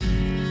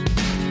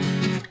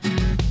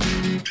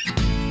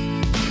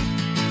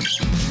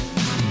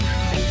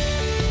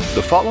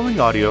The following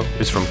audio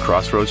is from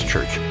Crossroads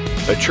Church,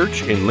 a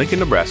church in Lincoln,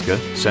 Nebraska,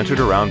 centered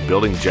around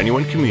building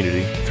genuine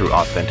community through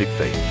authentic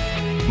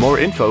faith. More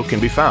info can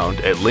be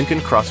found at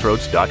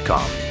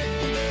lincolncrossroads.com.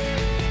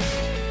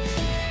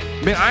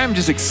 Man, I am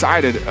just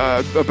excited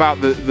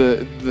about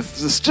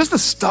just the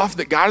stuff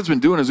that God has been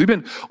doing as we've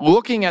been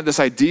looking at this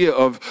idea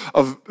of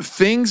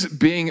things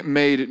being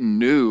made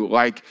new.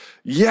 Like,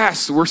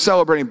 yes, we're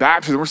celebrating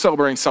baptism, we're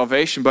celebrating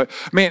salvation, but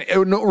man,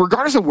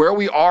 regardless of where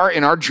we are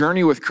in our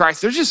journey with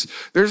Christ, there's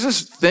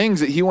just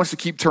things that He wants to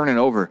keep turning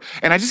over.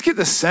 And I just get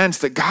the sense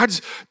that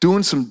God's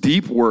doing some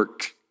deep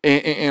work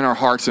in our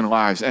hearts and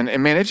lives. And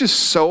man, it's just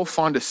so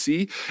fun to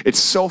see. It's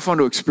so fun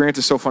to experience.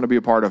 It's so fun to be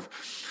a part of.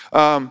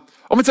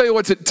 I'm gonna tell you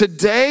what,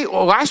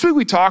 last week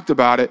we talked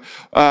about it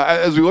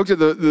as we looked at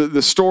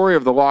the story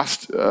of the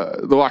lost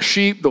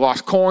sheep, the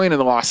lost coin, and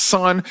the lost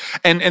son.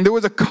 And there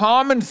was a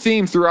common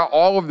theme throughout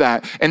all of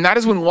that. And that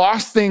is when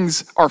lost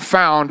things are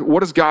found,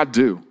 what does God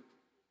do?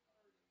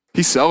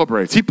 He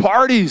celebrates. He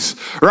parties,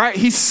 right?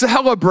 He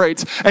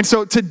celebrates. And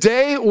so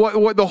today,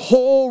 what the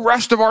whole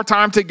rest of our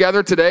time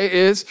together today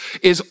is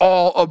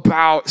all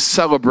about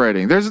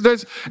celebrating.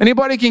 There's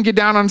anybody can get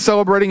down on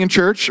celebrating in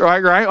church,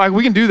 right? Like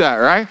we can do that,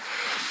 right?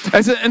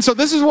 And so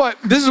this is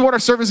what our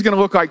service is going to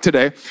look like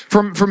today.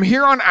 From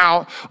here on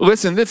out,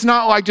 listen, it's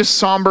not like just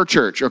somber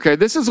church, okay?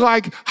 This is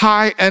like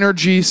high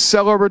energy,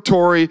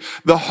 celebratory,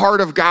 the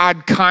heart of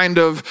God kind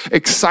of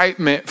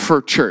excitement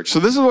for church. So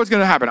this is what's going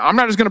to happen. I'm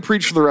not just going to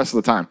preach for the rest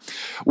of the time.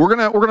 We're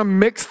gonna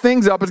mix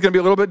things up. It's going to be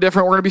a little bit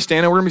different. We're going to be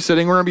standing, we're going to be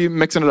sitting, we're going to be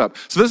mixing it up.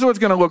 So this is what it's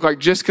going to look like,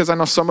 just because I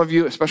know some of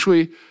you,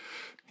 especially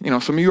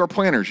some of you are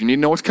planners. You need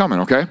to know what's coming,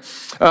 okay?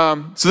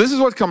 So this is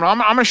what's coming. I'm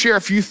going to share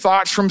a few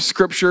thoughts from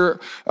Scripture,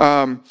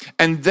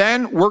 and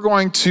then we're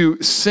going to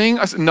sing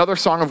another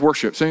song of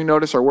worship. So you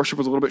notice our worship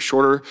was a little bit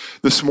shorter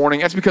this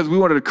morning. That's because we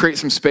wanted to create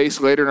some space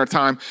later in our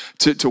time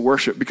to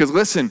worship. Because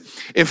listen,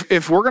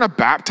 if we're going to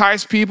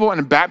baptize people,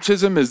 and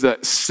baptism is the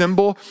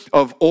symbol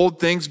of old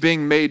things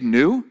being made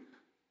new,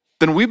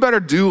 then we better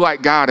do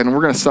like God, and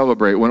we're going to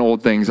celebrate when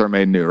old things are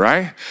made new,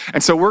 right?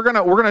 And so we're going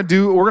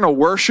to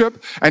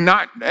worship, and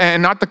not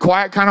the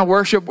quiet kind of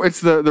worship. It's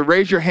the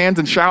raise your hands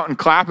and shout and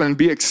clap and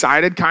be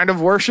excited kind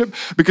of worship,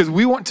 because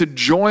we want to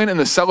join in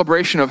the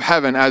celebration of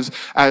heaven as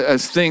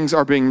things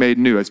are being made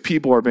new, as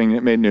people are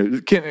being made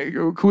new.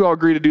 Can we all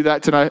agree to do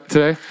that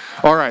today?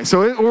 All right, so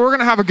we're going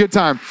to have a good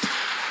time.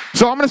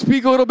 So I'm going to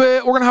speak a little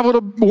bit. We're going to have a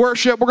little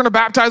worship. We're going to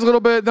baptize a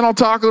little bit. Then I'll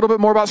talk a little bit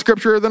more about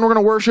Scripture. Then we're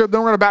going to worship.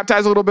 Then we're going to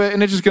baptize a little bit.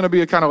 And it's just going to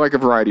be a kind of like a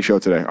variety show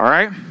today. All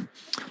right?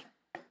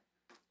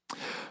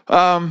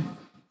 Our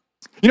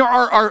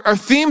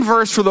theme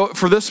verse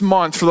for this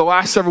month, for the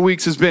last several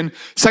weeks, has been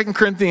 2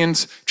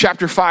 Corinthians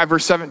chapter 5,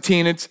 verse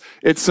 17. It's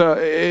on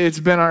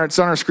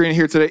our screen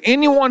here today.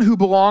 Anyone who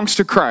belongs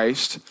to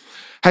Christ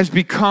has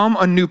become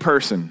a new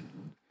person.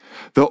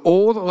 The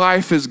old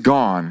life is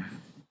gone.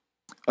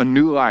 A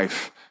new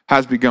life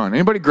has begun.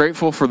 Anybody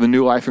grateful for the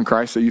new life in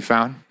Christ that you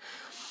found?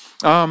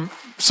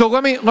 So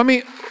let me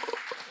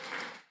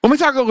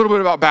talk a little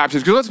bit about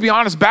baptism, because let's be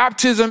honest,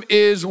 baptism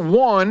is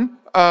one.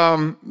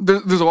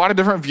 There's a lot of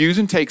different views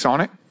and takes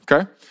on it.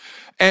 Okay,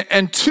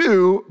 and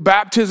two,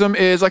 baptism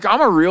is like, I'm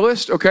a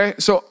realist. Okay,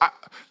 so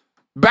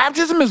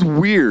baptism is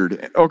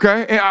weird.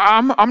 Okay,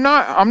 I'm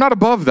not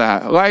above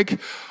that. Like,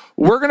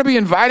 we're going to be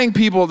inviting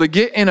people to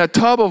get in a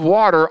tub of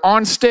water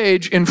on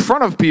stage in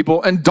front of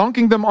people and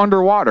dunking them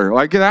underwater.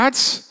 Like,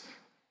 that's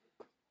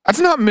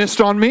not missed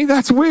on me.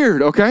 That's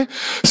weird, okay?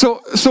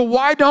 So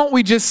why don't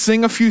we just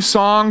sing a few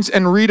songs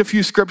and read a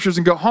few scriptures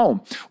and go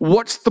home?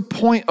 What's the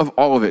point of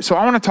all of it? So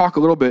I want to talk a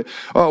little bit.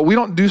 We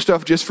don't do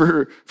stuff just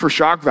for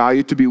shock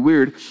value, to be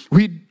weird.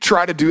 We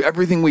try to do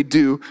everything we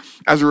do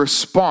as a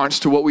response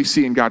to what we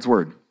see in God's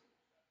Word.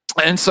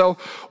 And so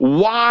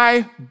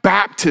why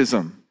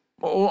baptism?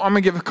 Well, I'm going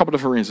to give a couple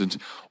different reasons.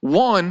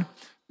 One,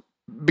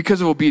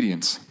 because of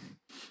obedience.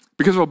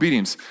 Because of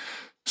obedience.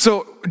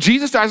 So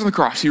Jesus dies on the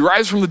cross. He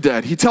rises from the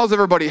dead. He tells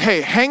everybody,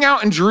 hey, hang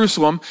out in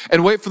Jerusalem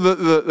and wait for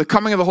the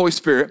coming of the Holy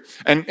Spirit.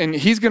 And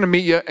He's going to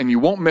meet you, and you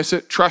won't miss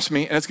it. Trust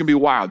me, and it's going to be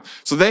wild.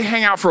 So they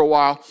hang out for a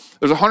while.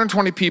 There's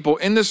 120 people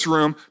in this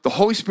room. The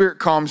Holy Spirit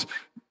comes.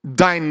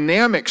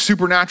 Dynamic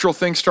supernatural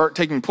things start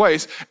taking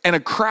place, and a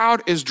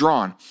crowd is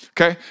drawn.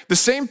 Okay, the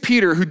same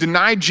Peter who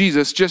denied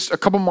Jesus just a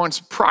couple months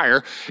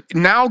prior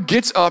now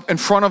gets up in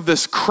front of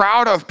this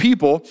crowd of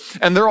people,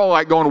 and they're all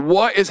like going,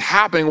 what is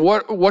happening?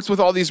 What's with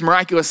all these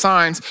miraculous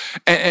signs?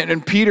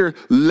 And Peter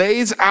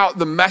lays out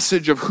the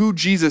message of who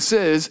Jesus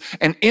is,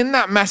 and in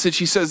that message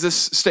he says this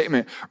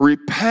statement: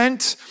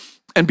 repent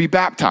and be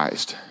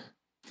baptized.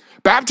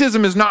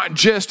 Baptism is not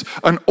just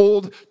an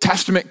Old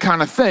Testament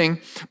kind of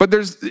thing, but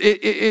there's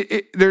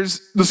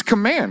this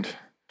command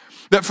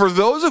that for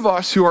those of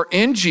us who are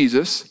in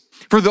Jesus,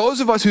 for those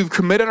of us who've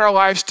committed our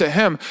lives to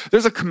Him,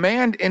 there's a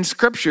command in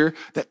Scripture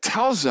that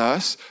tells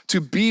us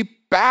to be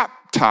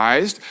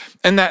baptized,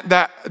 and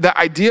that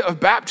idea of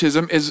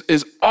baptism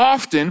is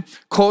often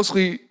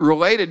closely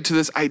related to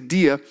this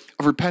idea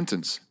of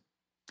repentance.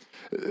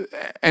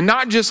 And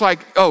not just like,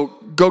 oh,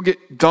 go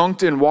get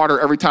dunked in water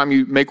every time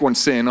you make one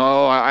sin.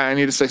 Oh, I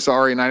need to say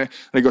sorry and I need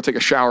to go take a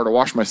shower to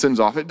wash my sins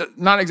off.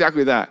 Not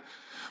exactly that.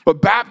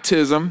 But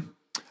baptism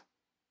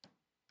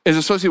is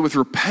associated with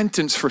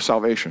repentance for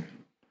salvation.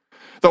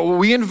 That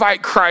we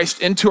invite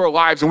Christ into our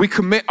lives and we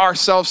commit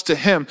ourselves to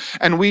him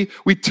and we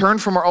turn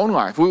from our own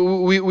life.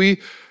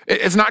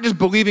 It's not just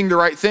believing the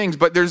right things,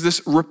 but there's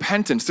this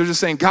repentance. There's this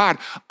saying, God,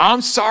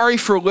 I'm sorry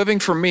for living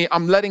for me.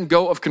 I'm letting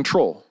go of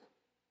control.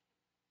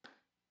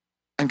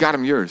 And God,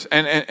 I'm yours.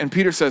 And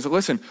Peter says,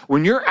 listen,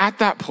 when you're at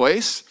that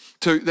place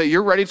that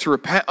you're ready to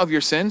repent of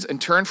your sins and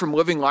turn from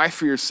living life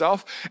for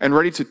yourself and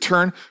ready to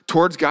turn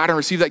towards God and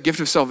receive that gift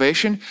of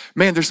salvation,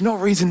 man, there's no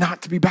reason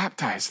not to be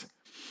baptized.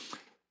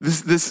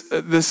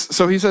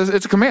 So he says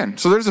it's a command.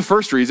 So there's the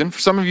first reason. For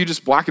some of you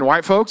just black and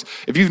white folks,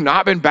 if you've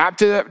not been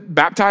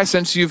baptized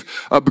since you've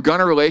begun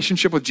a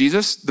relationship with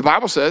Jesus, the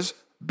Bible says,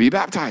 be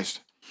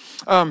baptized.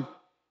 The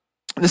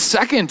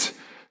second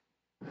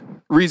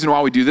reason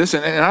why we do this,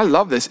 and I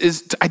love this,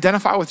 is to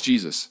identify with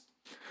Jesus.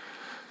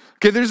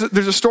 Okay, there's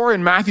a story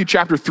in Matthew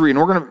chapter 3, and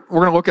we're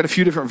gonna look at a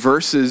few different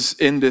verses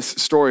in this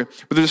story.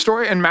 But there's a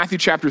story in Matthew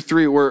chapter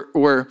 3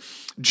 where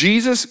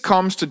Jesus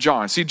comes to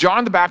John. See,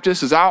 John the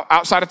Baptist is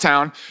outside of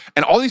town,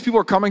 and all these people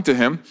are coming to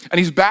him, and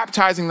he's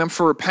baptizing them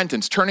for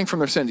repentance, turning from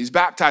their sins. He's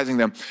baptizing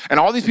them. And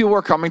all these people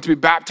are coming to be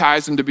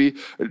baptized and to be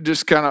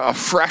just kind of a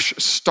fresh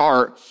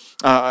start,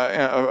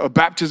 a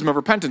baptism of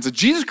repentance. And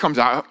Jesus comes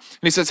out,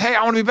 and he says, hey,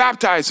 I want to be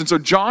baptized. And so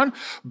John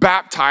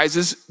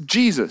baptizes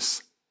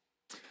Jesus.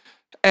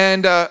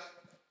 And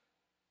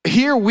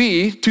here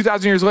we,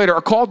 2,000 years later,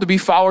 are called to be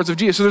followers of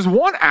Jesus. So there's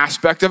one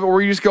aspect of it where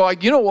you just go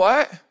like, you know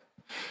what?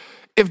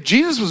 If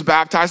Jesus was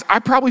baptized, I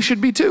probably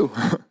should be too,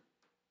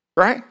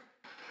 right?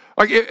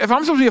 Like if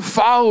I'm supposed to be a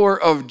follower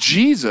of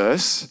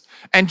Jesus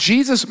and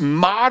Jesus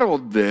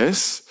modeled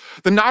this,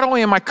 then not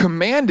only am I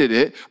commanded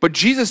it, but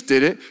Jesus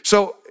did it.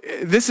 So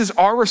this is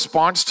our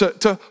response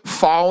to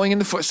following in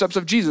the footsteps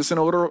of Jesus in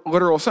a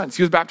literal sense.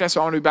 He was baptized,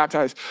 so I want to be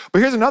baptized.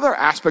 But here's another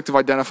aspect of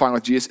identifying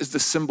with Jesus is the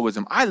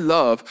symbolism. I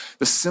love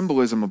the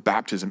symbolism of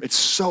baptism. It's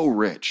so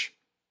rich,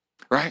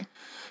 right?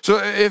 So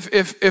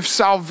if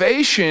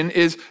salvation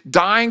is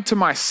dying to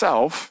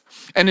myself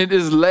and it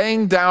is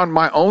laying down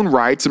my own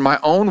rights and my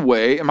own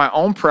way and my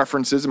own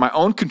preferences and my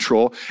own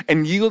control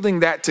and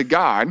yielding that to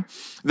God,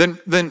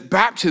 then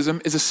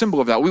baptism is a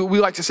symbol of that. We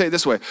like to say it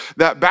this way,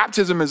 that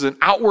baptism is an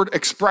outward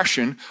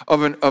expression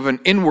of an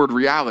inward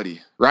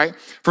reality, right?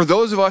 For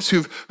those of us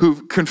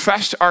who've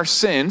confessed our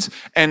sins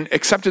and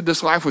accepted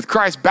this life with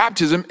Christ,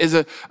 baptism is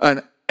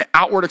an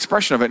outward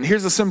expression of it. And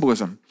here's the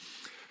symbolism.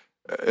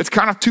 It's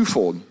kind of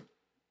twofold.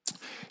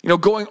 You know,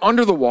 going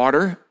under the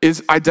water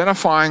is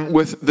identifying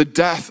with the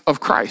death of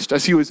Christ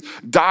as he was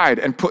died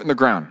and put in the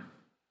ground.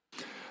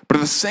 But at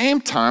the same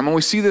time, when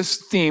we see this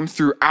theme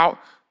throughout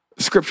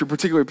Scripture,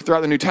 particularly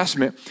throughout the New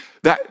Testament,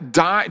 that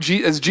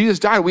as Jesus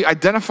died, we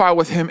identify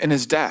with him in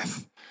his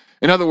death.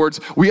 In other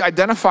words, we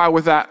identify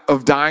with that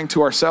of dying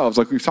to ourselves,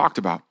 like we've talked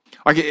about.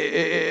 Like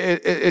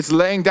it's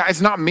laying down.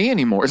 It's not me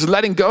anymore. It's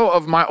letting go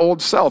of my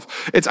old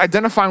self. It's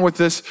identifying with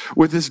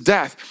this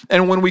death.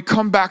 And when we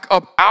come back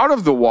up out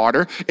of the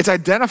water, it's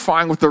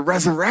identifying with the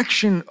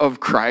resurrection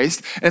of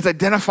Christ, and it's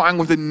identifying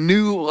with the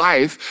new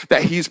life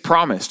that he's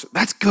promised.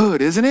 That's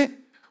good, isn't it?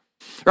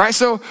 Right?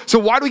 So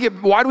why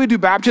do we do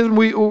baptism?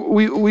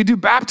 We do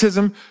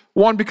baptism,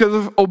 one, because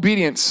of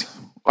obedience.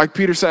 Like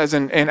Peter says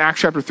in Acts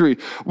chapter 3.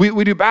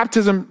 We do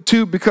baptism,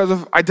 two, because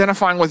of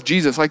identifying with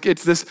Jesus. Like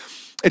it's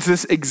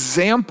this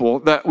example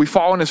that we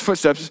follow in his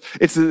footsteps.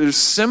 It's the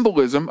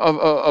symbolism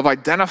of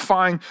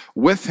identifying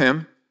with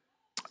him.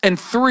 And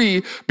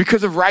three,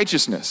 because of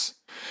righteousness.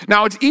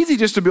 Now, it's easy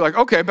just to be like,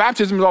 okay,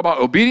 baptism is all about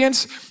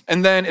obedience,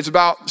 and then it's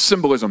about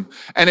symbolism.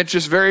 And it's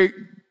just very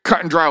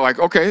cut and dry, like,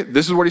 okay,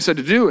 this is what he said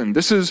to do, and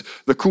this is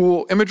the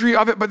cool imagery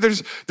of it. But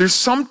there's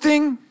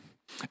something,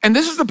 and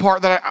this is the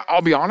part that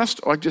I'll be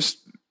honest, like just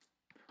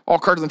all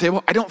cards on the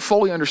table, I don't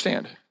fully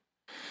understand.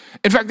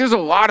 In fact, there's a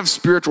lot of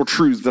spiritual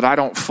truths that I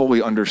don't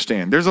fully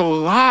understand. There's a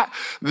lot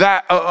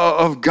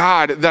of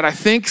God that I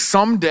think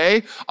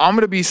someday I'm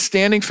going to be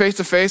standing face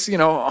to face,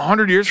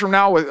 100 years from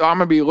now, I'm going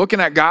to be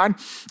looking at God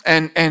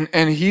and I'm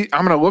going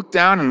to look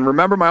down and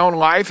remember my own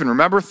life and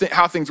remember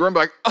how things were and be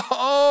like,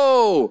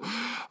 oh,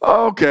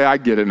 okay, I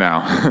get it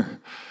now.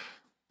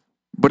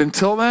 But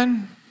until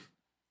then,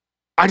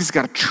 I just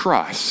got to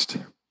trust.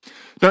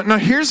 Now,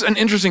 here's an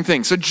interesting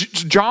thing. So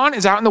John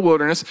is out in the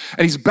wilderness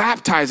and he's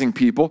baptizing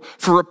people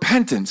for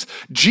repentance.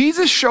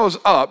 Jesus shows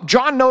up.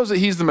 John knows that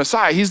he's the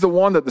Messiah. He's the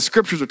one that the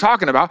scriptures are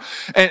talking about.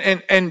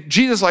 And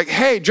Jesus is like,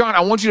 hey, John,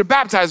 I want you to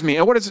baptize me.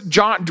 And what's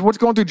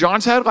going through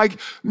John's head? Like,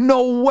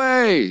 no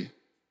way.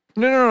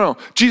 No.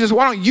 Jesus,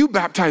 why don't you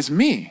baptize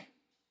me?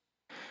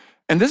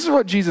 And this is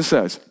what Jesus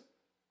says.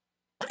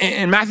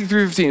 In Matthew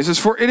 3:15, it says,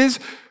 for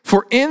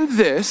in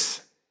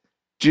this,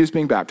 Jesus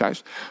being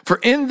baptized,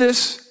 for in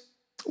this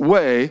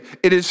way,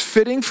 it is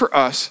fitting for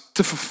us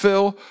to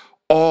fulfill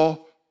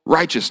all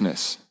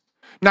righteousness.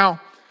 Now,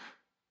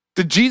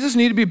 did Jesus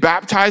need to be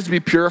baptized to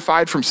be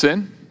purified from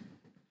sin?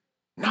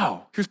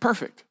 No, he was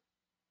perfect.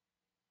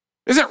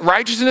 Isn't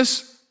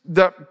righteousness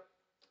the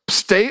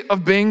state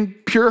of being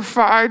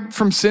purified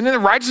from sin?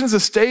 And righteousness is a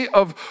state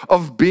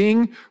of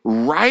being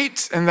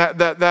right, and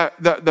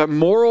that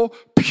moral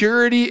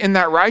purity in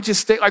that righteous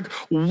state. Like,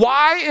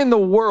 why in the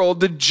world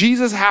did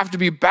Jesus have to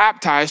be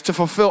baptized to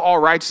fulfill all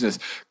righteousness?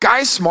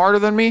 Guys smarter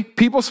than me,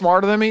 people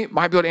smarter than me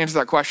might be able to answer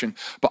that question,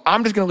 but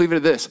I'm just going to leave it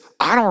at this.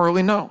 I don't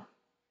really know.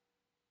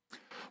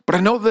 But I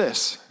know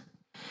this.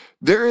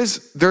 There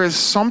is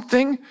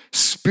something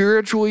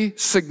spiritually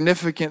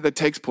significant that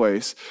takes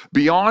place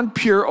beyond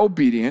pure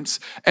obedience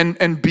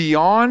and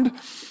beyond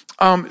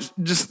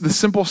just the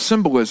simple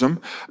symbolism.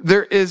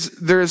 There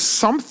is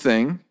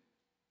something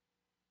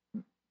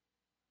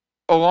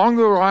along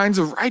the lines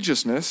of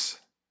righteousness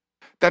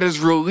that is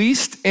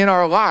released in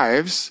our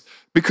lives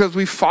because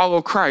we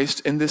follow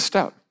Christ in this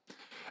step.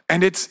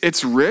 And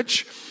it's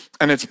rich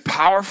and it's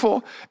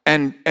powerful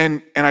and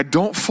I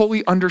don't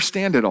fully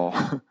understand it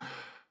all.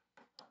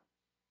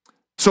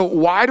 So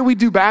why do we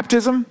do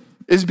baptism?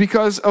 Is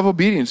because of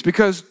obedience,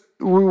 because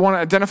we want to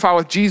identify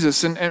with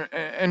Jesus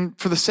and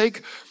for the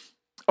sake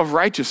of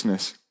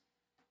righteousness.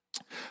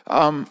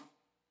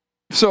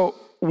 So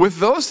with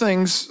those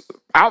things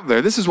out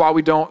there, this is why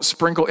we don't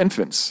sprinkle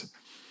infants,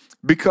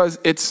 because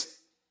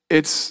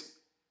it's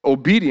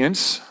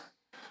obedience.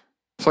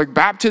 It's like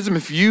baptism.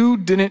 If you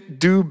didn't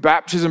do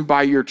baptism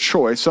by your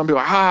choice, some people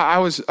are like, I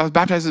was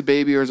baptized as a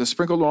baby, or as a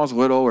sprinkled when I was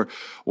little, or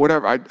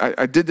whatever.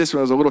 I did this when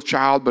I was a little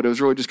child, but it was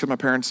really just because my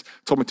parents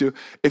told me to.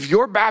 If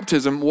your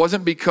baptism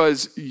wasn't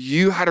because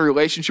you had a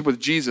relationship with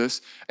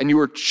Jesus and you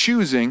were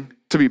choosing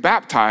to be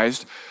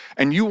baptized,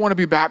 and you want to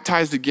be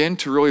baptized again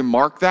to really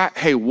mark that,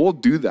 hey, we'll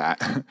do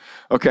that.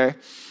 Okay?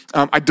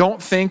 I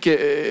don't think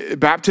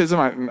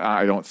baptism,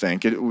 I don't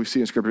think we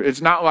see in Scripture.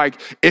 It's not like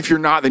if you're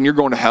not, then you're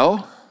going to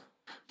hell.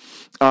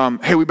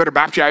 Hey, we better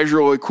baptize you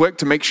really quick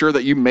to make sure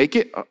that you make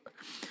it.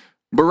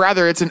 But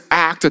rather, it's an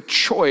act, a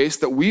choice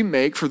that we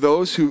make for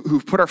those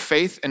who've put our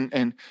faith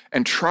and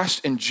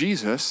trust in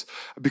Jesus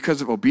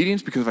because of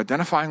obedience, because of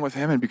identifying with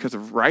him, and because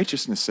of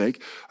righteousness'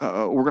 sake.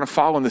 We're going to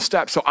follow in the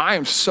steps. So I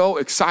am so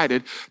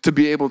excited to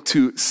be able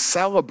to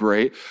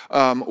celebrate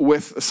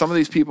with some of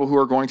these people who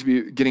are going to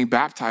be getting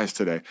baptized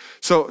today.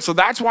 So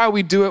that's why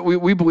we do it.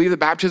 We believe that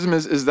baptism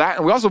is that.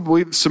 And we also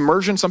believe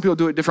submersion. Some people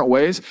do it different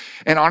ways.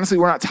 And honestly,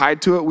 we're not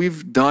tied to it.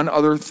 We've done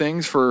other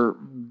things for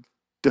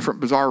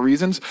different bizarre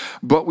reasons,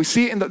 but we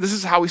see it this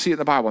is how we see it in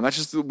the Bible, and that's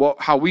just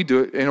how we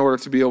do it in order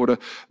to be able to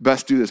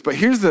best do this. But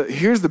here's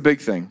the big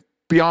thing,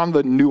 beyond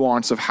the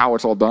nuance of how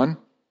it's all done.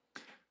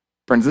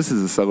 Friends, this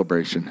is a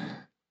celebration.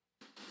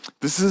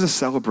 This is a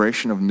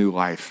celebration of new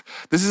life.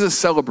 This is a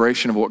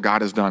celebration of what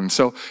God has done.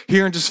 So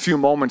here in just a few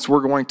moments,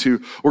 we're going to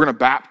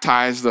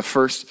baptize the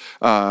first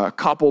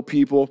couple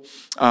people,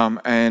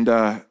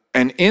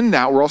 and in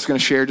that, we're also going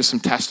to share just some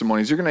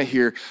testimonies. You're going to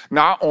hear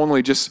not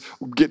only just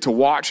get to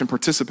watch and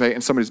participate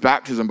in somebody's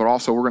baptism, but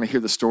also we're going to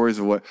hear the stories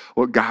of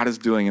what God is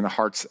doing in the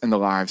hearts and the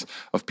lives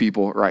of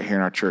people right here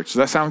in our church. Does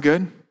that sound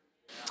good?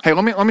 Hey,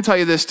 let me tell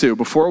you this too,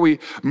 before we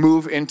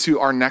move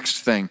into our next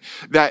thing,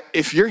 that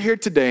if you're here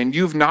today and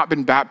you've not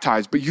been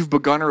baptized, but you've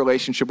begun a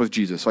relationship with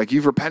Jesus, like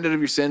you've repented of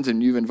your sins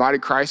and you've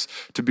invited Christ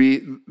to be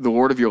the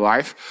Lord of your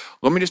life,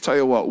 let me just tell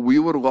you what, we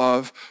would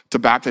love to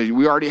baptize you.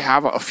 We already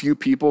have a few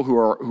people who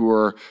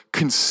are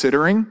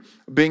considering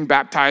being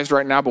baptized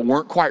right now, but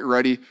weren't quite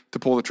ready to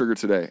pull the trigger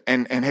today.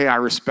 And hey, I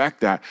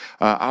respect that.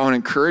 I want to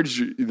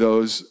encourage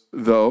those,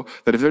 though,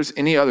 that if there's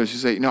any others who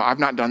say, I've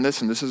not done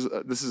this, and this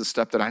is a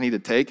step that I need to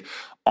take,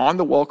 on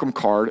the welcome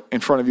card in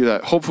front of you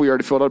that hopefully you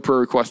already filled out a prayer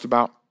request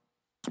about,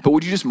 but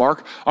would you just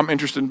mark, I'm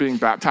interested in being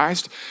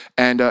baptized?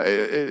 And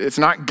it's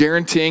not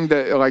guaranteeing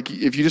that, like,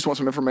 if you just want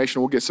some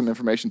information, we'll get some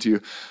information to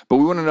you. But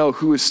we want to know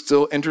who is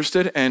still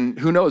interested. And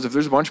who knows, if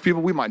there's a bunch of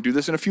people, we might do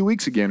this in a few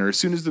weeks again, or as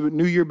soon as the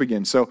new year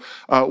begins. So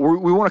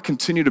we want to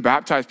continue to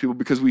baptize people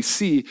because we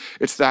see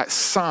it's that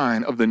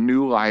sign of the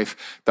new life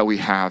that we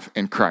have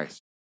in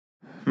Christ.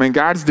 Man,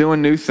 God's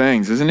doing new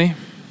things, isn't he?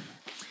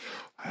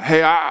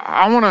 Hey,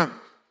 I want to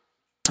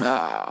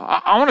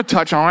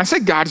touch on, when I say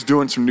God's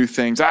doing some new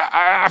things,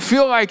 I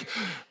feel like,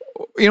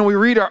 we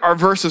read our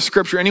verse of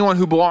Scripture, anyone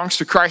who belongs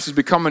to Christ has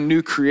become a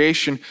new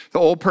creation. The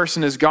old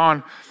person is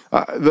gone.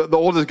 The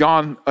old is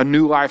gone. A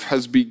new life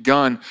has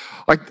begun.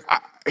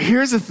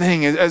 Here's the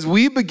thing, as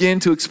we begin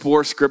to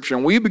explore Scripture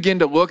and we begin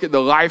to look at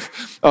the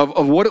life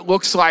of what it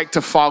looks like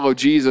to follow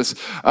Jesus,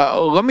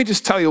 let me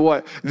just tell you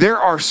what, there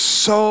are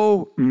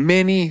so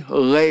many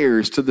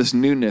layers to this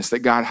newness that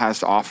God has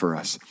to offer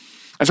us.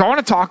 And so I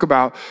want to talk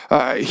about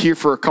here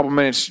for a couple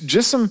minutes,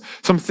 just some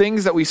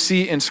things that we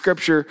see in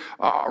Scripture,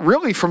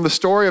 really from the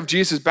story of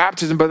Jesus'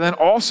 baptism, but then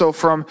also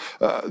from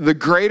the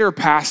greater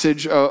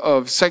passage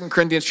of 2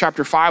 Corinthians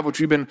chapter 5,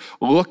 which we've been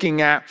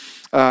looking at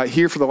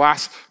here for the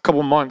last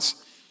couple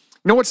months.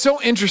 What's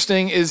so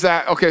interesting is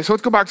that, okay, so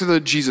let's go back to the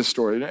Jesus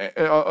story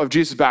of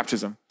Jesus'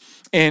 baptism.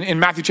 in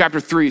Matthew chapter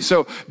 3.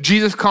 So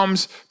Jesus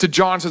comes to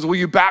John and says, will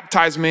you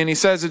baptize me? And he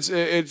says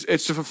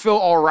it's to fulfill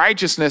all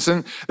righteousness.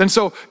 And then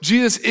so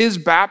Jesus is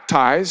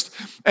baptized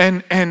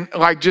and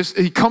like just,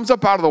 he comes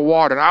up out of the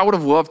water. And I would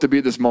have loved to be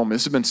at this moment.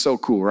 This has been so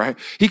cool, right?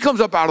 He comes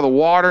up out of the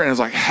water and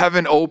it's like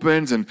heaven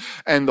opens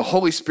and the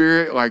Holy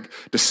Spirit like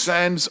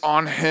descends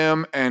on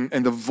him and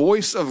the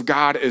voice of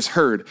God is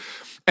heard.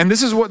 And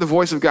this is what the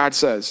voice of God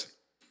says.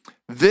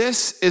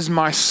 This is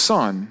my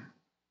son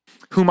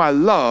whom I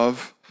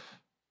love.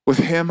 With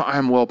him I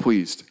am well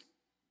pleased.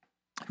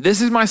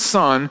 This is my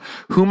son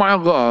whom I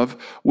love.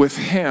 With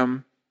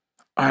him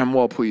I am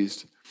well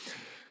pleased.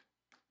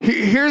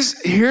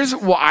 Here's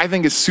what I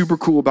think is super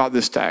cool about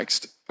this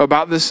text,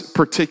 about this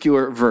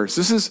particular verse.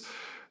 This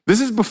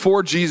is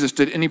before Jesus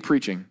did any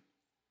preaching.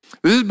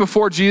 This is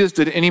before Jesus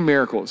did any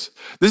miracles.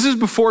 This is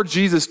before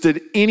Jesus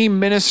did any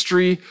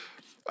ministry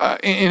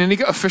in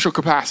any official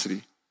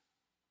capacity.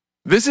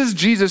 This is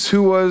Jesus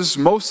who was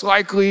most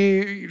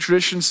likely,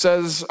 tradition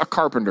says, a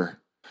carpenter.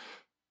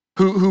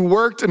 Who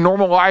worked a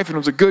normal life and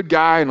was a good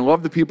guy and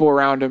loved the people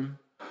around him.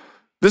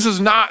 This is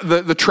not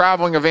the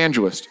traveling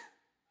evangelist.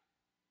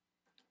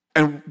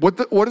 And what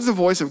does the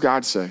voice of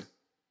God say?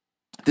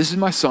 This is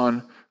my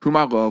son whom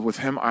I love. With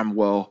him I'm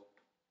well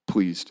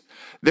pleased.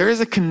 There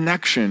is a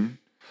connection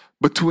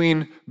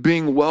between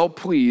being well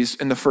pleased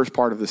in the first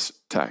part of this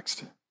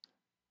text.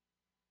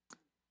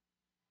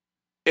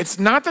 It's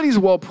not that he's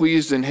well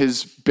pleased in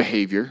his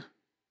behavior.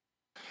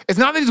 It's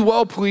not that he's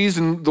well pleased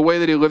in the way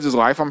that he lives his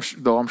life,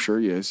 though I'm sure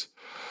he is.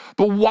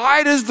 But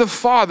why does the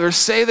Father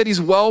say that he's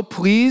well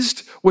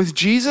pleased with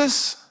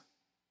Jesus?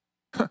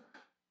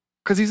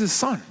 Because he's his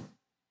son.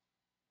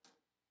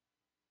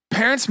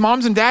 Parents,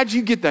 moms, and dads,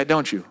 you get that,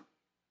 don't you?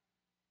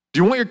 Do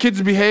you want your kids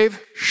to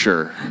behave?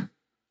 Sure.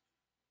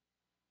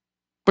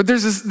 But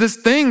there's this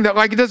thing that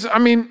like,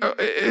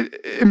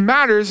 it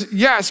matters,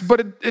 yes,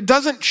 but it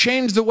doesn't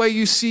change the way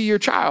you see your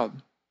child.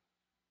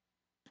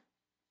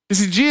 You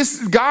see,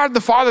 Jesus, God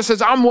the Father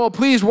says, I'm well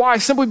pleased. Why?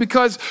 Simply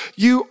because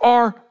you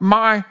are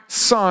my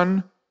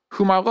son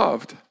whom I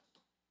loved.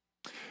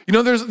 You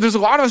know, there's a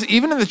lot of us,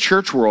 even in the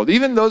church world,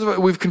 even those of us,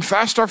 we've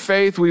confessed our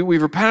faith,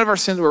 we've repented of our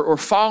sins, we're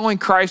following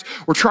Christ,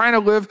 we're trying to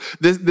live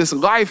this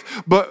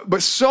life,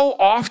 but so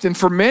often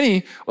for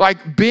many,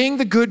 like being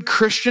the good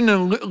Christian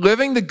and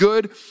living the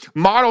good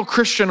model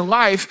Christian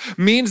life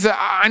means that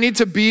I need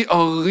to be a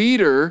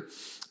leader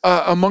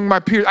among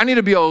my peers. I need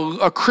to be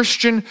a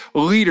Christian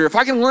leader. If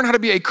I can learn how to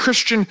be a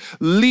Christian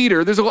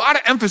leader, there's a lot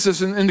of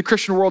emphasis in the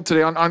Christian world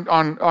today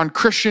on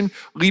Christian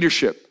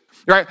leadership.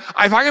 Right?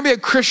 If I can be a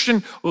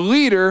Christian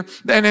leader,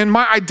 then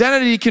my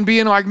identity can be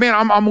in like, man,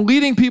 I'm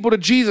leading people to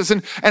Jesus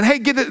and hey,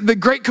 get the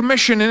Great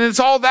Commission and it's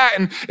all that.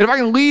 And if I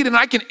can lead and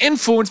I can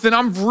influence, then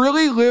I've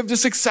really lived a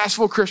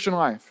successful Christian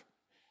life.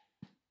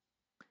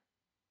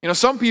 You know,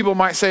 some people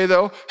might say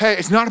though, hey,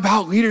 it's not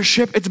about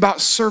leadership, it's about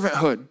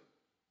servanthood.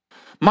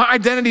 My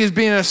identity is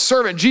being a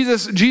servant.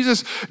 Jesus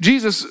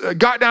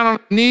got down on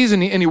his knees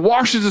and he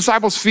washed his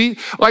disciples' feet.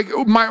 Like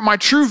my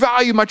true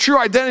value, my true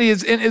identity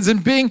is in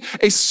being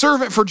a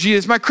servant for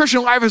Jesus. My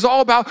Christian life is all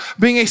about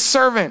being a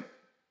servant.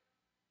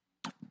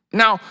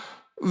 Now,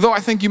 though I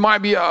think you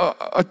might be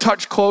a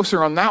touch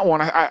closer on that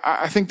one,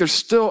 I think there's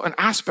still an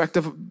aspect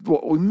of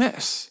what we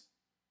miss.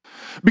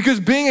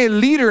 Because being a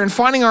leader and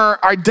finding our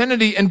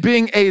identity and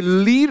being a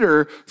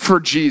leader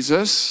for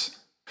Jesus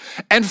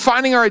and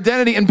finding our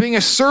identity and being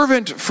a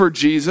servant for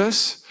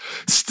Jesus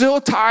still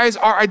ties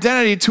our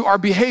identity to our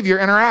behavior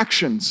and our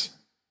actions.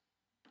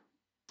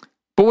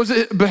 But was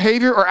it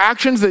behavior or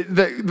actions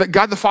that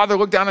God the Father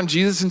looked down on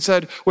Jesus and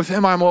said, with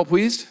him I am well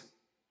pleased?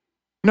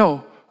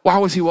 No. Why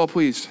was he well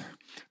pleased?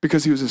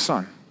 Because he was his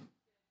son.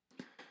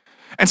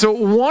 And so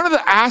one of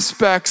the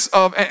aspects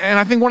of, and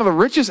I think one of the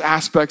richest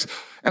aspects,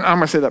 and I'm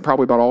going to say that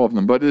probably about all of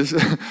them, but is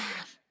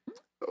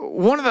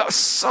one of the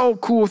so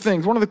cool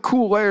things, one of the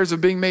cool layers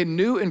of being made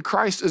new in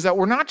Christ is that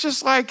we're not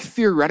just like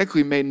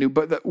theoretically made new,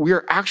 but that we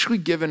are actually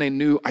given a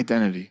new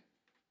identity.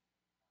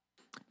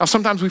 Now,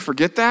 sometimes we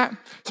forget that.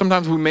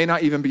 Sometimes we may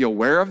not even be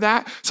aware of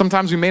that.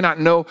 Sometimes we may not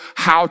know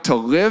how to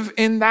live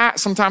in that.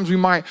 Sometimes we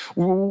might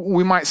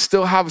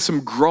still have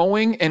some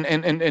growing and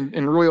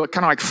really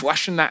kind of like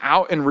fleshing that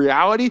out in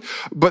reality.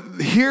 But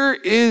here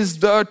is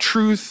the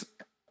truth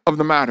of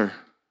the matter.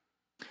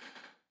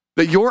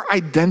 That your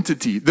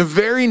identity, the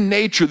very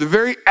nature, the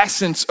very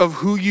essence of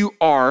who you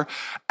are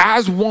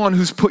as one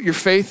who's put your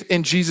faith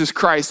in Jesus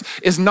Christ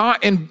is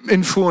not in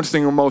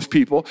influencing most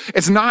people.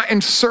 It's not in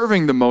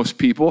serving the most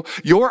people.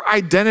 Your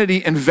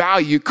identity and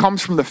value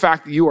comes from the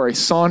fact that you are a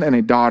son and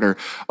a daughter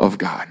of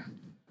God.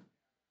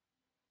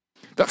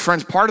 That,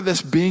 friends, part of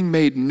this being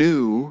made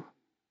new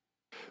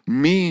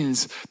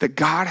means that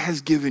God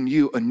has given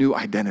you a new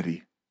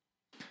identity.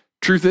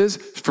 Truth is,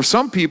 for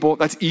some people,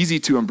 that's easy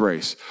to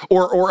embrace.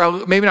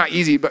 Or maybe not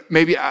easy, but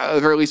maybe at the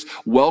very least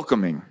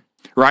welcoming,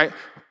 right?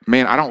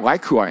 Man, I don't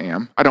like who I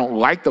am. I don't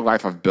like the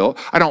life I've built.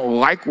 I don't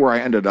like where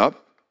I ended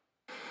up.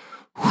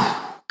 Whew,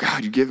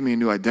 God, you give me a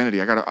new identity.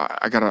 I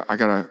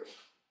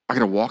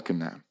gotta walk in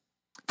that.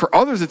 For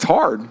others, it's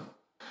hard.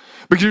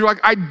 Because you're like,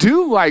 I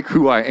do like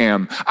who I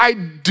am. I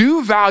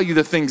do value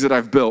the things that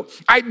I've built.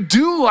 I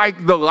do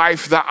like the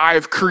life that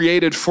I've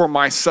created for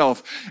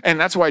myself. And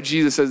that's why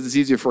Jesus says it's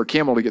easier for a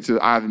camel to get through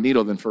the eye of a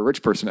needle than for a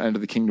rich person to enter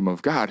the kingdom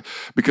of God,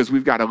 because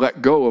we've got to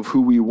let go of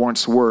who we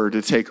once were to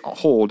take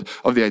hold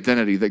of the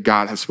identity that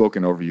God has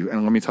spoken over you.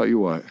 And let me tell you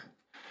what,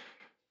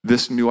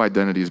 this new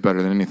identity is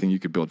better than anything you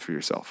could build for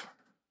yourself.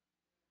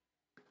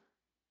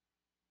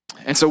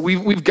 And so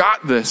we've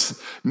got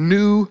this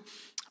new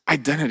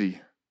identity.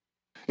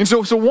 And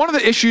so one of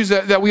the issues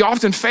that we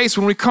often face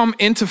when we come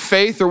into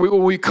faith or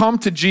when we come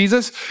to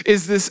Jesus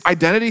is this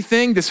identity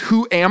thing, this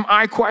who am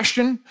I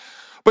question.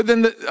 But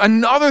then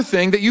another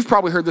thing that you've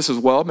probably heard this as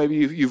well, maybe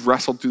you've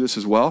wrestled through this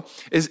as well,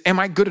 is am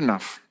I good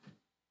enough?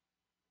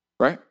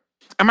 Right?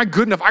 Am I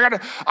good enough? I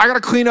gotta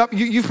clean up.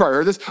 You've probably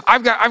heard this.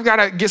 I've got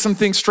to get some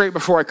things straight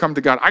before I come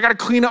to God. I got to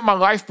clean up my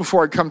life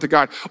before I come to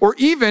God. Or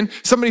even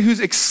somebody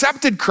who's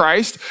accepted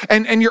Christ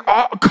and you're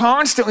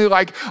constantly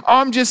like,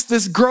 I'm just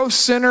this gross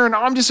sinner and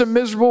I'm just a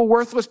miserable,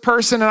 worthless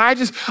person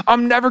and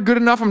I'm never good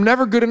enough. I'm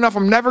never good enough.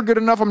 I'm never good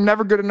enough. I'm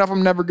never good enough.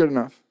 I'm never good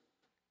enough.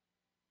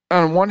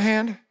 On one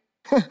hand,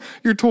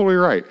 you're totally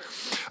right.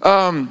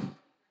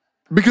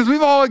 Because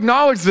we've all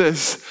acknowledged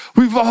this.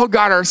 We've all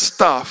got our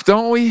stuff,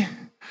 don't we?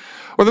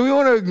 Whether we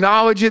want to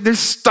acknowledge it, there's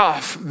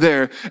stuff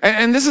there.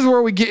 And this is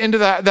where we get into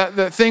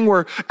that thing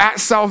where at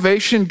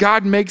salvation,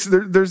 God makes,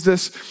 there's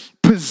this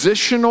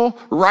positional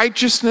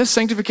righteousness,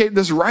 sanctification,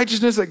 this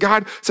righteousness that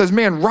God says,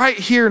 man, right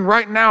here and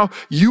right now,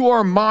 you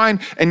are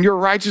mine and your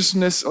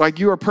righteousness, like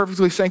you are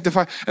perfectly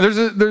sanctified. And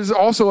there's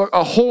also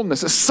a wholeness.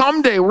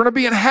 Someday we're going to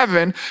be in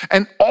heaven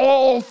and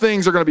all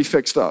things are going to be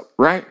fixed up,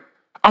 right?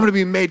 I'm going to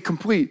be made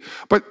complete.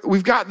 But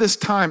we've got this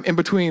time in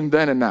between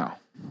then and now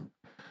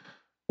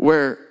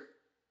where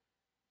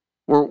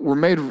we're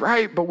made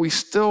right, but we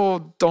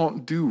still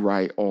don't do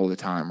right all the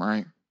time,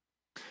 right?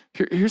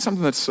 Here's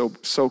something that's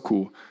so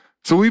cool.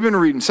 So we've been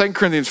reading 2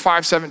 Corinthians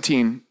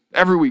 5:17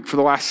 every week for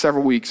the last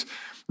several weeks,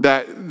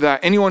 that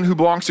anyone who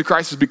belongs to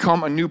Christ has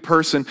become a new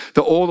person.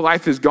 The old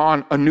life is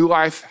gone, a new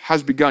life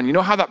has begun. You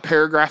know how that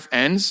paragraph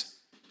ends?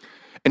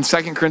 In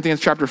 2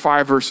 Corinthians chapter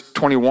 5, verse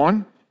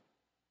 21,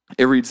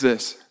 it reads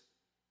this.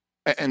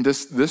 And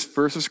this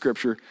verse of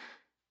scripture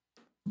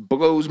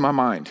blows my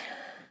mind.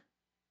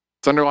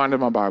 It's underlined in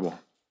my Bible.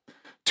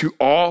 To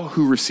all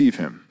who receive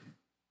him,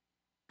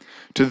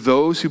 to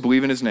those who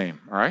believe in his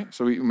name, all right?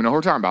 So we know what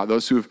we're talking about,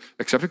 those who have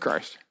accepted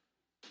Christ.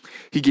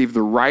 He gave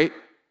the right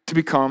to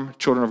become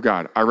children of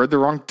God. I read the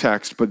wrong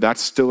text, but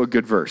that's still a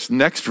good verse.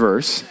 Next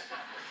verse,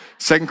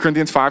 2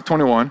 Corinthians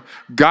 5:21.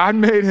 God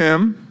made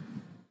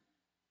him,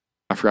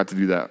 I forgot to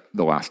do that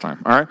the last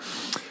time, all right?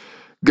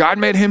 God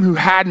made him who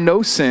had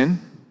no sin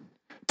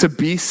to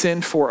be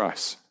sin for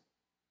us.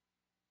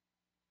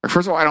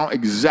 First of all,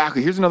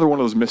 here's another one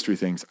of those mystery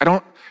things.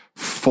 I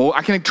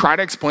can try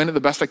to explain it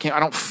the best I can. I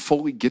don't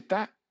fully get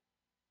that.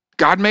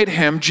 God made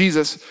him,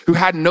 Jesus, who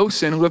had no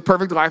sin, who lived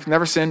perfect life,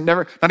 never sinned,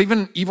 not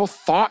even evil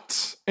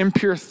thoughts,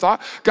 impure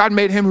thought. God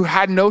made him who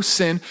had no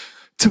sin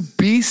to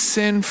be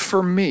sin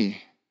for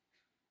me.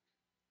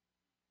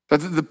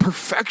 The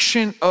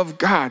perfection of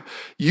God.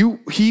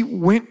 He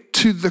went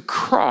to the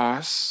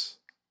cross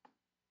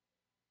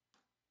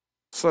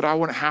so that I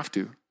wouldn't have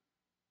to.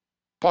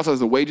 Paul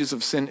says the wages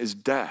of sin is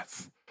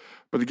death,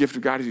 but the gift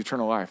of God is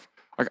eternal life.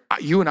 Like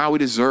you and I, we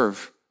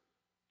deserve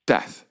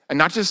death. And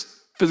not just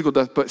physical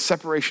death, but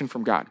separation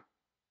from God.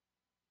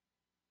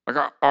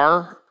 Like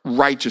our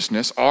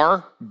righteousness,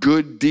 our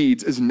good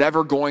deeds is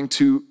never going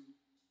to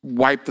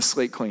wipe the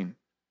slate clean.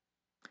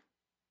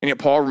 And yet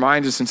Paul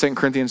reminds us in 2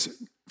 Corinthians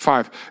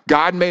 5,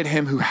 God made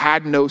him who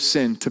had no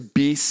sin to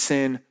be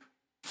sin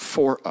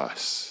for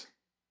us,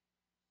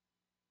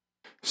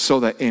 so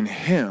that in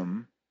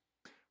him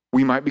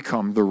we might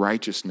become the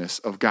righteousness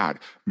of God.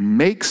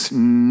 Makes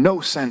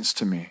no sense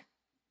to me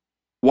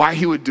why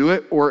he would do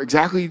it or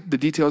exactly the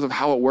details of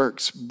how it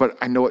works, but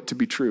I know it to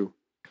be true.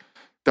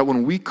 That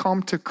when we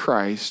come to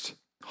Christ,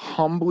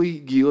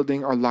 humbly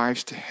yielding our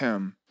lives to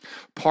him,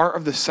 part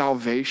of the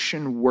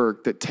salvation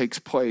work that takes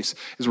place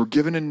is we're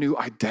given a new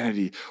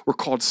identity. We're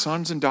called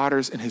sons and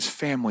daughters in his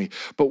family,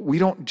 but we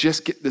don't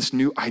just get this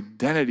new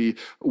identity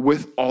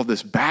with all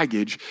this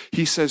baggage.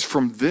 He says,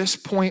 from this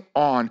point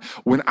on,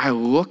 when I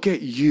look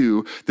at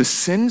you, the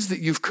sins that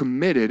you've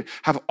committed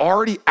have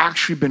already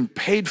actually been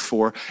paid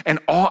for, and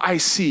all I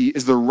see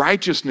is the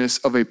righteousness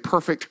of a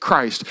perfect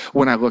Christ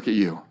when I look at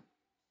you.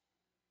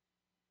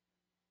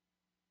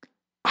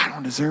 I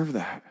don't deserve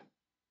that.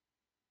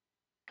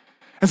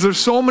 And so there's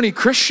so many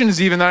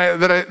Christians even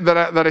that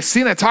I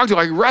see and I talk to,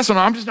 like, wrestling,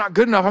 I'm just not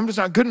good enough, I'm just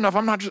not good enough,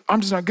 I'm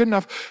just not good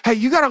enough. Hey,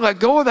 you got to let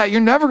go of that.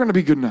 You're never going to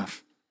be good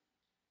enough.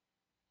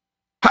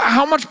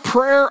 How much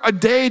prayer a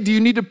day do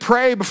you need to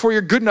pray before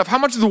you're good enough? How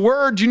much of the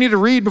word do you need to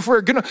read before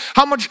you're good enough?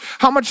 How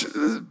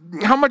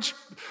much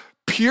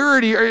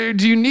purity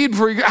do you need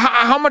before you,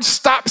 how much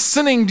stop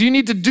sinning do you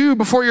need to do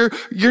before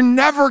you're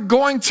never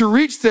going to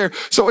reach there?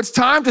 So it's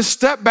time to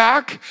step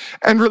back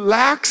and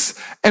relax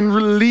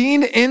and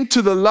lean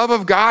into the love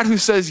of God who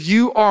says,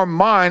 you are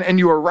mine and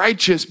you are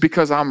righteous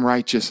because I'm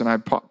righteous and I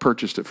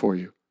purchased it for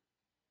you.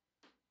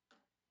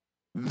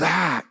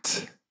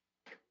 That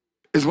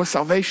is what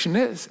salvation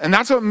is. And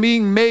that's what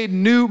being made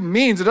new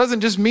means. It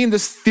doesn't just mean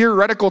this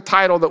theoretical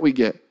title that we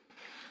get,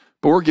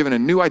 but we're given a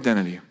new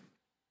identity.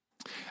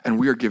 And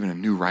we are given a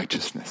new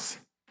righteousness,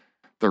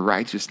 the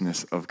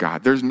righteousness of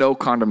God. There's no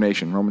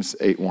condemnation, Romans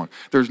 8:1.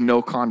 There's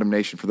no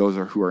condemnation for those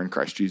who are in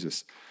Christ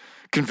Jesus.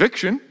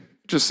 Conviction,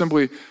 just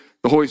simply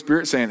the Holy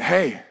Spirit saying,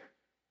 hey,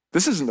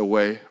 this isn't the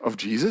way of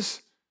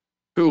Jesus.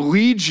 It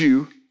leads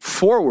you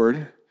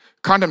forward.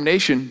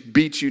 Condemnation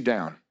beats you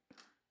down.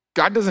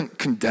 God doesn't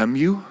condemn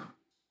you.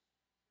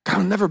 God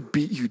will never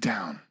beat you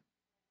down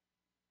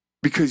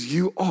because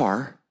you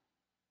are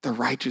the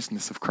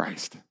righteousness of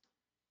Christ.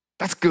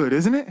 That's good,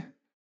 isn't it?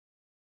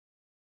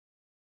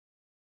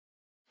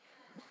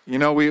 You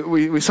know,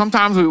 we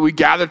sometimes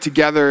gather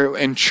together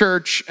in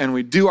church and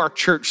we do our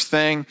church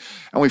thing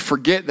and we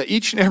forget that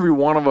each and every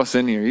one of us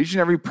in here, each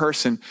and every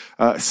person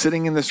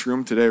sitting in this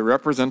room today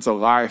represents a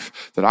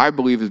life that I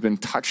believe has been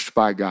touched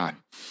by God.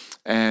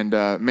 And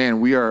man,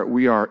 we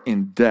are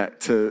in debt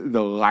to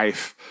the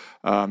life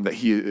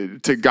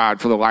to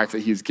God for the life that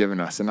He's given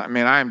us. And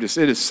man, it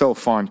is so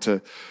fun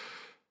to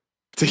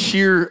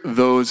hear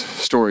those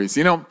stories.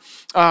 You know,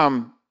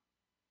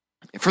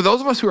 for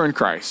those of us who are in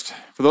Christ,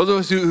 for those of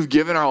us who've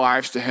given our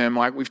lives to Him,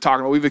 like we've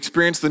talked about, we've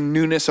experienced the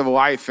newness of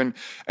life and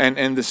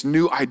this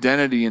new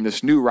identity and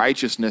this new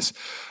righteousness.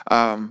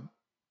 You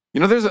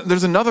know,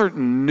 there's another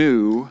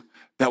new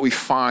that we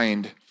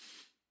find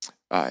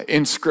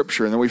in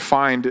Scripture and that we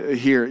find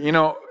here. You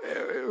know,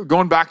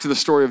 going back to the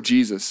story of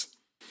Jesus.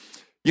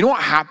 You know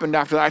what happened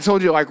after that? I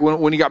told you, like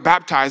when He got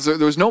baptized, there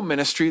was no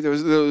ministry, there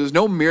was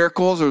no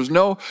miracles, there was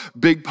no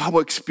big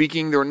public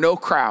speaking, there were no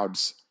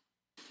crowds.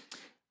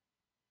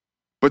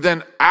 But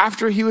then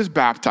after He was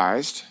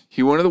baptized,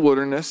 He went to the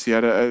wilderness. He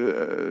had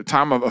a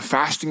time of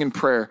fasting and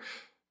prayer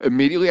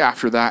immediately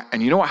after that.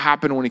 And you know what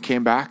happened when He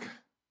came back?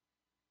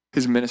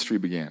 His ministry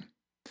began.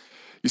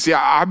 You see,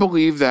 I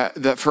believe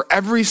that for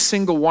every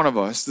single one of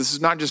us, this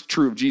is not just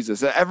true of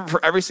Jesus,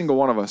 for every single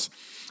one of us,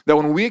 that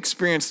when we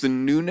experience the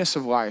newness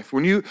of life,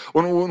 when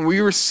we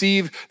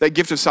receive that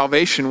gift of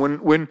salvation,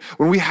 when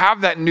we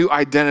have that new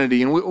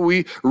identity and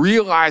we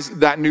realize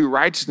that new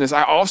righteousness,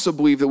 I also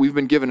believe that we've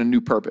been given a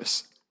new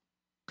purpose.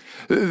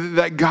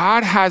 That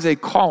God has a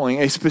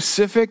calling, a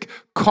specific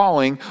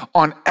calling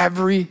on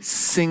every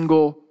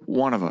single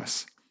one of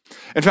us.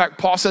 In fact,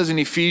 Paul says in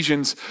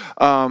Ephesians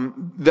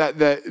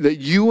that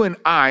you and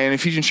I, in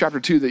Ephesians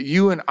chapter 2, that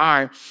you and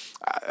I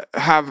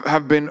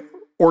have been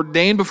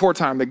ordained before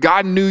time, that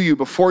God knew you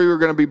before you were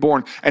going to be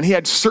born, and He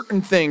had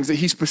certain things that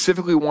He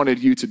specifically wanted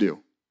you to do.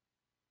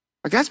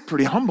 Like, that's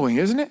pretty humbling,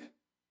 isn't it?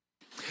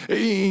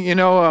 You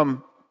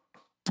know,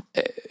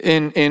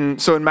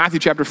 in Matthew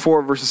chapter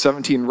 4, verses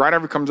 17, right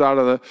after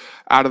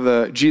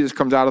Jesus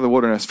comes out of the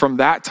wilderness, from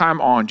that time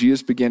on,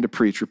 Jesus began to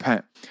preach,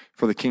 repent,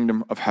 for the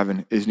kingdom of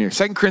heaven is near.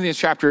 2 Corinthians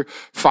chapter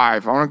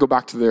 5, I want to go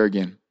back to there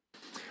again.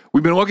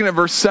 We've been looking at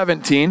verse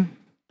 17.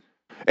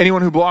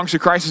 Anyone who belongs to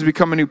Christ has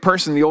become a new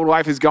person. The old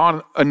life is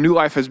gone, a new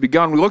life has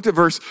begun. We looked at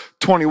verse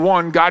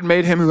 21. God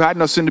made Him who had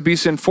no sin to be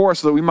sin for us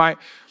so that we might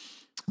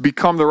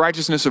become the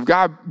righteousness of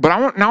God. But I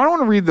want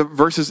to read the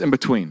verses in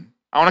between.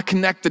 I want to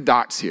connect the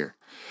dots here.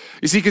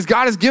 You see, because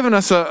God has given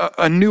us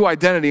a new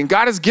identity and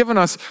God has given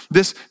us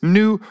this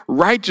new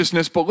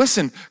righteousness. But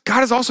listen,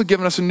 God has also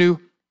given us a new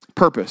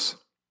purpose.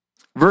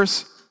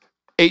 Verse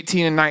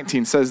 18 and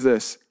 19 says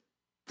this.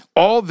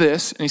 All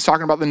this, and he's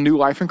talking about the new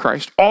life in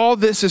Christ, all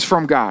this is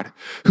from God,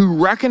 who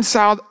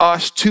reconciled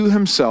us to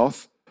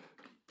Himself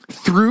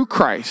through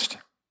Christ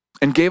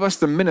and gave us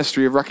the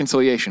ministry of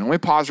reconciliation. Let me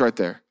pause right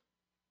there.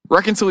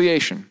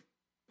 Reconciliation.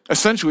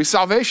 Essentially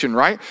salvation,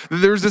 right?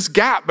 There's this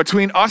gap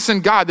between us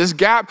and God, this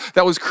gap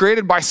that was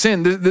created by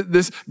sin,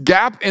 this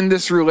gap in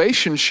this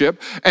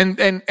relationship. And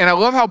I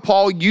love how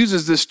Paul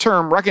uses this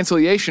term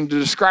reconciliation to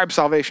describe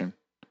salvation.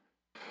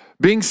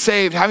 Being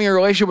saved, having a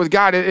relationship with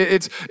God,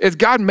 it's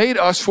God made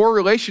us for a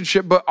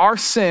relationship, but our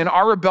sin,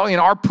 our rebellion,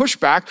 our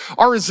pushback,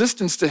 our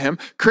resistance to Him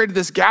created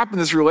this gap in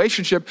this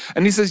relationship.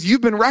 And He says,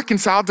 you've been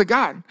reconciled to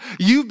God.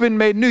 You've been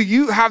made new.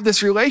 You have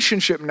this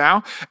relationship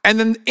now. And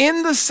then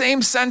in the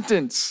same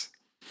sentence,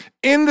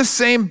 in the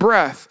same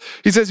breath,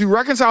 He says, He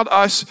reconciled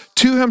us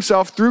to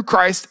Himself through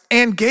Christ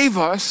and gave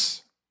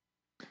us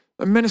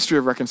a ministry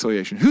of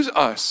reconciliation. Who's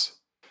us?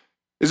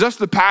 Is us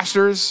the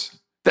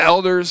pastors, the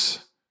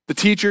elders, the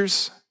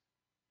teachers?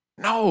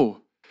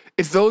 No,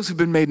 it's those who've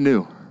been made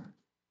new.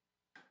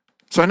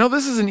 So I know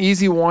this is an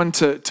easy one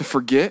to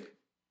forget,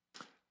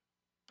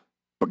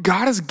 but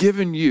God has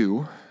given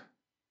you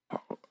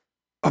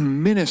a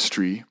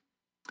ministry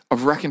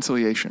of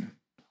reconciliation.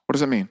 What does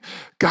that mean?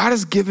 God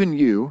has given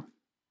you,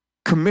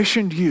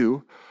 commissioned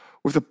you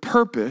with a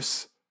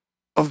purpose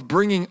of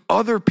bringing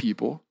other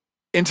people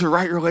into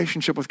right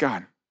relationship with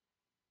God.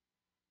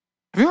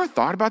 Have you ever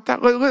thought about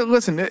that?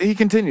 Listen, he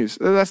continues.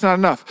 That's not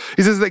enough.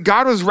 He says that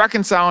God was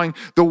reconciling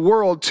the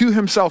world to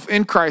himself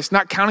in Christ,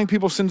 not counting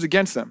people's sins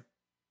against them.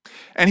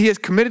 And he has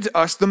committed to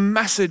us the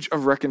message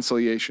of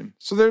reconciliation.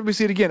 So there we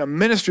see it again, a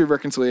ministry of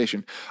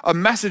reconciliation, a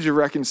message of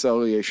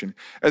reconciliation.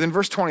 And then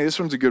verse 20, this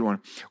one's a good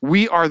one.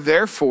 We are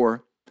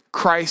therefore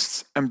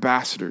Christ's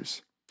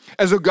ambassadors.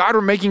 As though God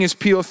were making his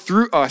appeal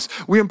through us,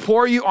 we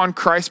implore you on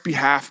Christ's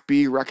behalf,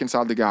 be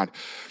reconciled to God.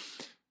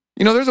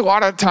 You know, there's a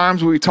lot of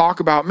times where we talk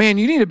about, man,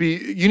 you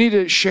need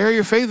to share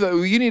your faith.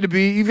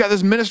 You've got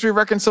this ministry of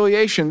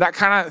reconciliation, that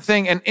kind of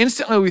thing. And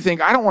instantly we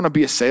think, I don't want to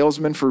be a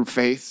salesman for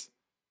faith.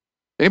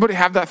 Anybody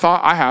have that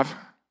thought? I have,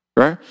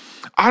 right?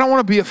 I don't want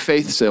to be a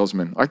faith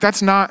salesman.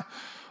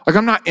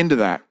 I'm not into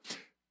that.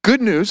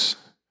 Good news,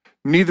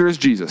 neither is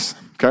Jesus,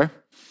 okay?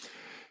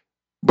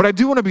 But I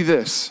do want to be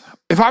this.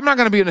 If I'm not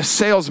going to be a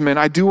salesman,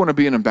 I do want to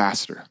be an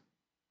ambassador.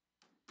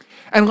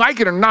 And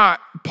like it or not,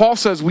 Paul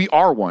says we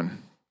are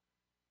one.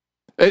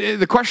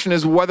 The question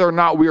is whether or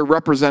not we are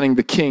representing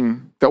the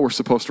king that we're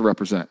supposed to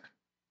represent.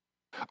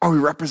 Are we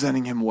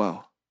representing him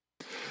well?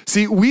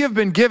 See, we have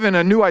been given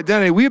a new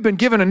identity. We have been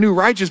given a new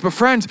righteousness. But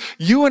friends,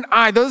 you and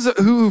I, those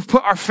who've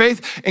put our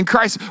faith in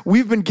Christ,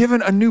 we've been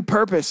given a new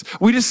purpose.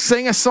 We just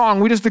sang a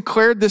song. We just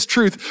declared this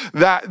truth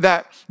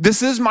that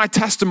this is my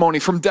testimony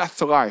from death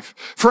to life.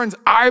 Friends,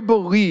 I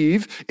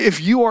believe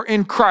if you are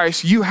in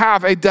Christ, you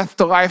have a death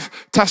to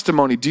life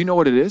testimony. Do you know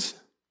what it is?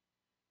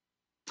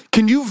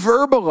 Can you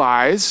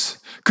verbalize?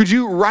 Could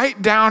you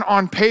write down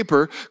on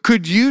paper?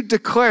 Could you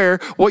declare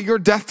what your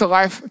death to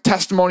life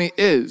testimony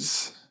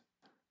is?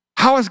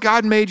 How has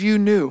God made you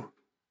new?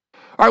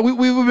 All right,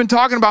 we've been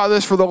talking about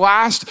this for the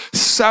last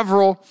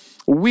several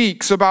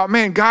weeks about,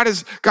 man, God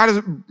has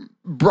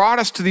brought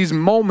us to these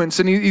moments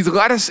and he's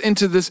led us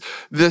into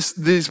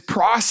these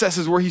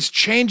processes where he's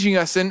changing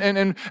us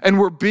and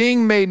we're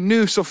being made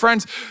new. So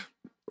friends,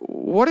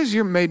 what is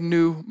your made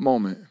new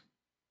moment?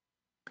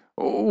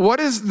 What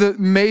is the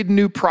made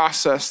new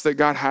process that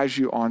God has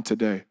you on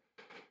today?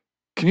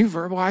 Can you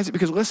verbalize it?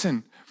 Because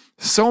listen,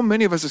 so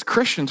many of us as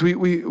Christians, we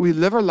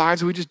live our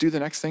lives, we just do the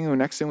next thing, and the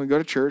next thing we go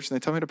to church, and they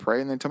tell me to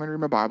pray, and they tell me to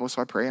read my Bible,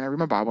 so I pray, and I read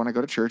my Bible, and I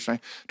go to church, and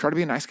I try to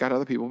be a nice guy to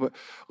other people. But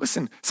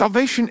listen,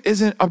 salvation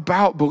isn't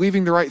about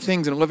believing the right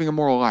things and living a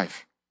moral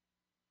life.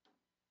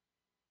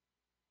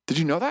 Did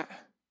you know that?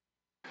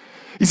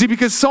 You see,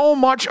 because so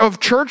much of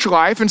church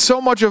life and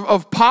so much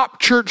of pop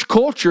church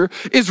culture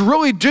is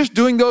really just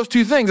doing those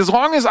two things. As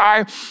long as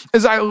I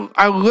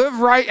live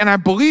right and I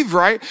believe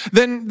right,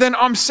 then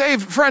I'm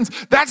saved. Friends,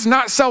 that's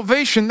not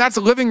salvation. That's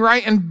living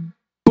right and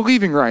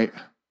believing right.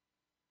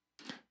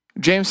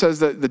 James says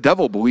that the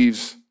devil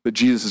believes that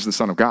Jesus is the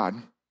Son of God.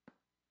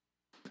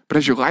 But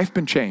has your life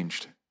been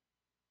changed?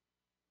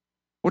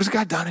 What has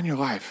God done in your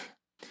life?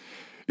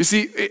 You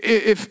see,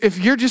 if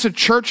you're just a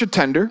church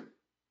attender,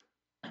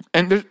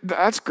 and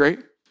that's great.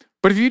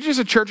 But if you're just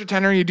a church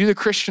attender and you do the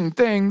Christian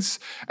things,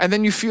 and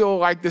then you feel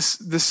like the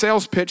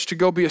sales pitch to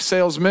go be a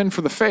salesman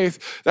for the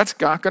faith, that's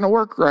not going to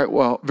work very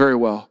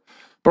well.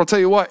 But I'll tell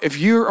you what, if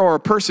you are a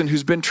person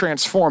who's been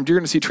transformed, you're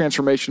going to see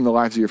transformation in the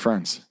lives of your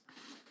friends.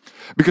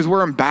 Because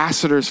we're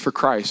ambassadors for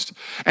Christ.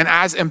 And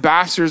as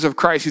ambassadors of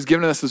Christ, he's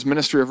given us this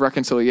ministry of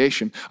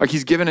reconciliation. Like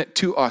he's given it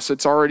to us.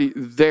 It's already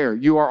there.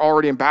 You are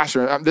already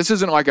ambassador. This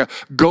isn't like a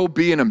go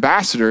be an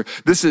ambassador.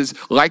 This is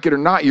like it or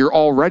not, you're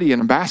already an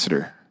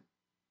ambassador.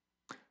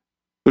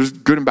 There's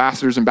good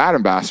ambassadors and bad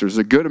ambassadors.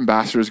 A good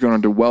ambassador is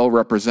going to well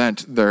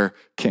represent their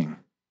king.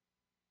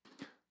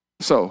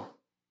 So,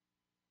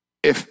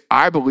 if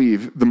I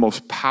believe the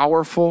most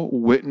powerful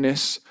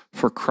witness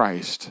for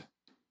Christ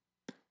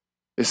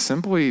is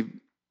simply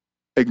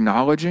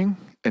acknowledging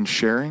and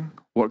sharing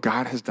what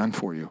God has done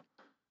for you.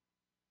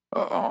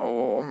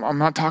 I'm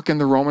not talking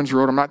the Romans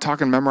road. I'm not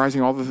talking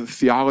memorizing all the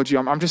theology.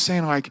 I'm just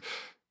saying, like,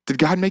 did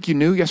God make you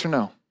new? Yes or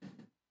no?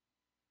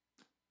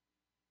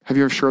 Have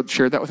you ever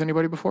shared that with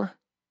anybody before?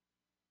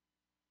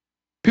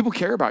 People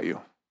care about you.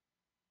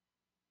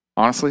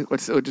 Honestly,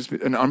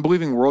 an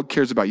unbelieving world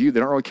cares about you. They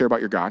don't really care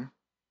about your God,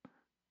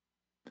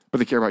 but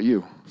they care about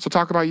you. So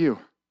talk about you.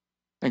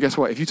 And guess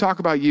what? If you talk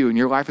about you and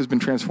your life has been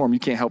transformed, you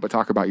can't help but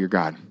talk about your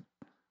God.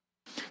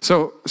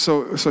 So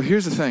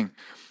here's the thing.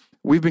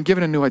 We've been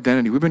given a new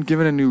identity. We've been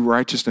given a new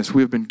righteousness.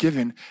 We have been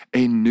given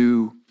a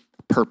new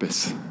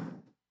purpose.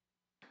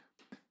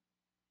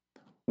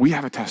 We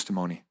have a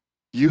testimony.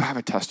 You have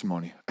a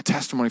testimony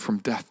from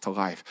death to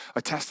life,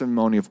 a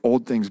testimony of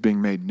old things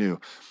being made new.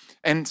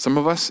 And some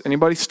of us,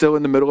 anybody still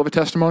in the middle of a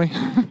testimony?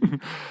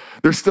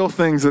 There's still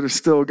things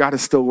that God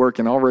is still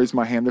working. I'll raise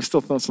my hand. There's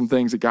still some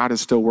things that God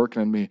is still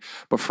working in me.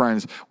 But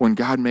friends, when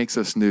God makes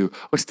us new,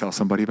 let's tell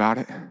somebody about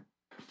it.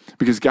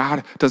 Because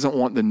God doesn't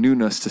want the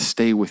newness to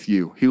stay with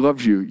you. He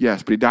loves you,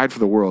 yes, but he died for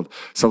the world.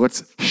 So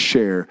let's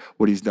share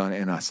what he's done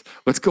in us.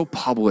 Let's go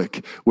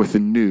public with the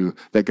new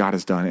that God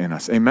has done in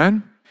us.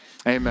 Amen?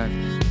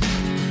 Amen.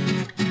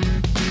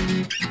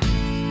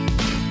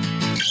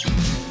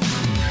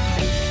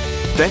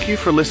 Thank you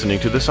for listening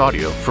to this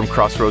audio from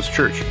Crossroads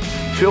Church.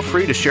 Feel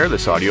free to share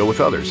this audio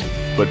with others,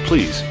 but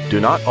please do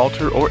not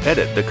alter or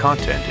edit the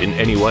content in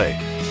any way.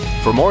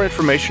 For more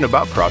information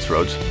about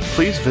Crossroads,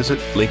 please visit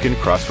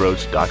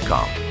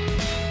lincolncrossroads.com.